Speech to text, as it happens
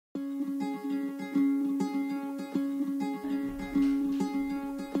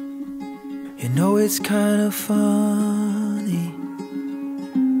know it's kind of funny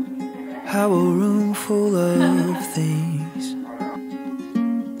how a room full of things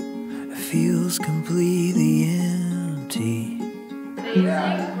feels completely empty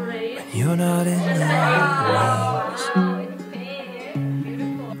when you're not in the wings.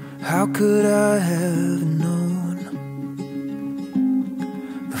 How could I have known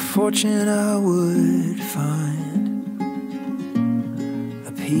the fortune I would find,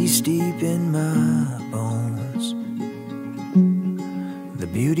 a peace deep in my bones, the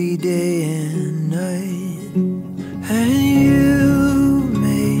beauty day and night. And you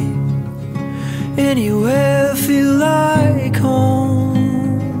make anywhere feel like home.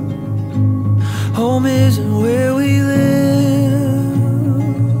 Home isn't where we live,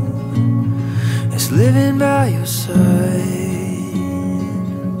 it's living by your side.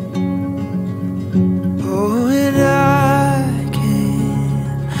 Oh, and I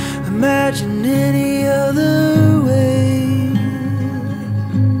can't imagine any other way,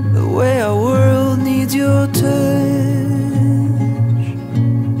 the way our world needs your touch.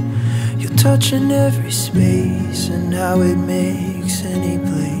 You're touching every space, and how it makes any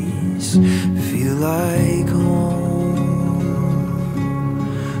place feel like home.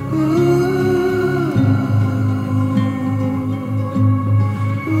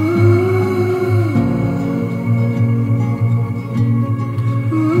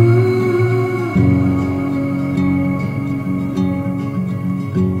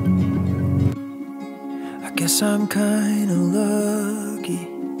 I guess I'm kinda lucky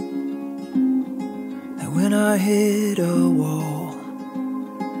that when I hit a wall,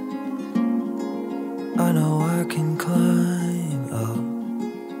 I know I can climb up,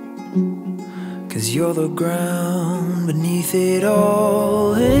 'cause you're the ground beneath it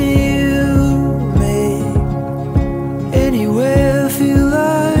all. And you make anywhere feel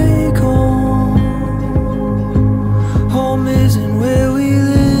like home. Home isn't where we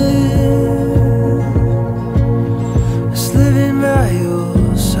live, it's living by your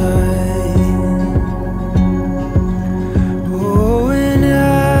side. Oh, and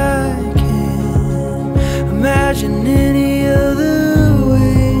I can't imagine any other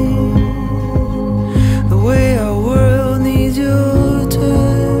way, the way our world needs your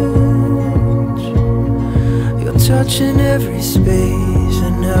touch. You're touching every space,